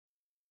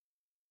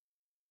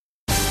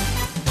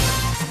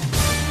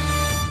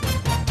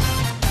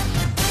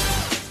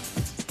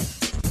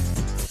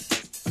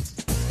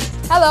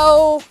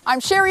Hello, I'm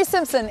Sheri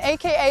Simson,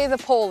 aka the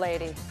Pole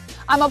Lady.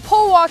 I'm a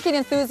pole walking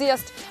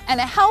enthusiast and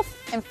a health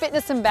and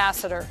fitness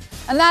ambassador.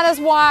 And that is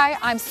why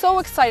I'm so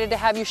excited to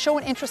have you show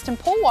an interest in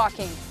pole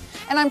walking.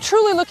 And I'm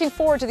truly looking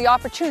forward to the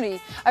opportunity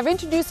of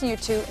introducing you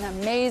to an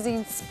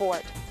amazing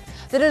sport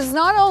that is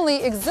not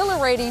only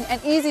exhilarating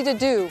and easy to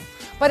do,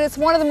 but it's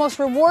one of the most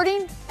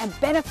rewarding and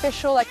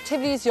beneficial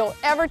activities you'll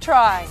ever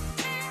try.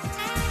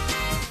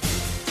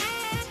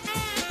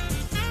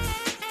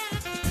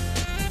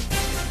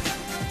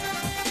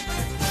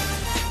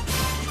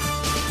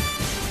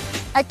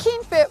 At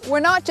Keenfit, we're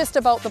not just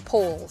about the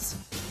poles.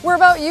 We're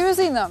about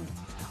using them.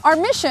 Our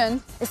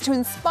mission is to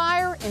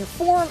inspire,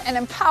 inform, and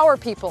empower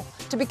people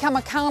to become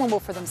accountable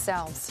for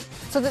themselves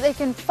so that they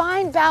can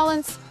find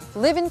balance,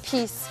 live in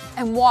peace,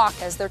 and walk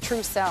as their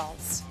true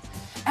selves.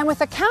 And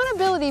with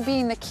accountability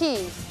being the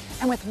key,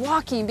 and with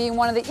walking being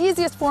one of the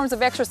easiest forms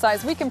of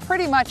exercise we can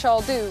pretty much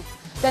all do,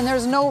 then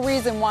there's no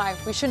reason why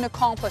we shouldn't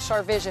accomplish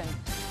our vision.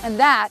 And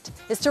that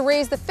is to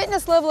raise the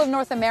fitness level of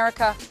North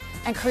America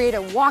and create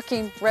a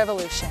walking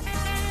revolution.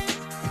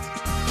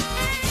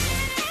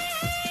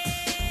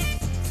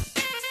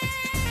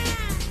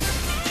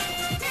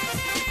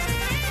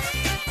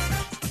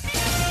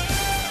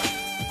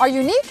 Our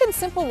unique and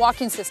simple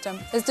walking system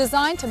is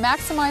designed to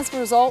maximize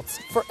results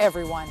for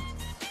everyone,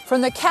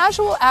 from the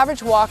casual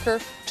average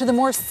walker to the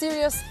more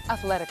serious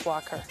athletic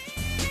walker.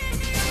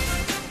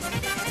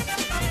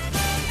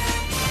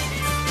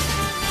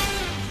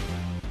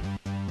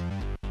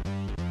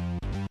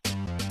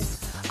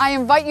 I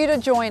invite you to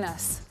join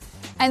us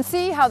and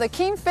see how the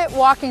Keenfit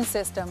walking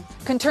system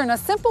can turn a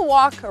simple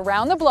walk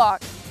around the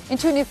block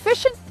into an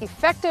efficient,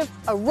 effective,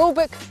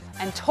 aerobic,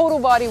 and total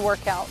body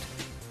workout.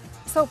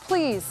 So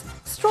please,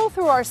 stroll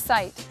through our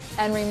site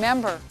and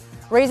remember,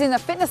 raising the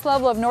fitness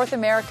level of North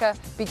America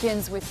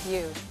begins with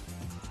you.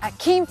 At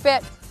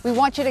Keenfit, we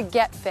want you to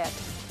get fit.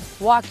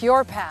 Walk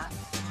your path.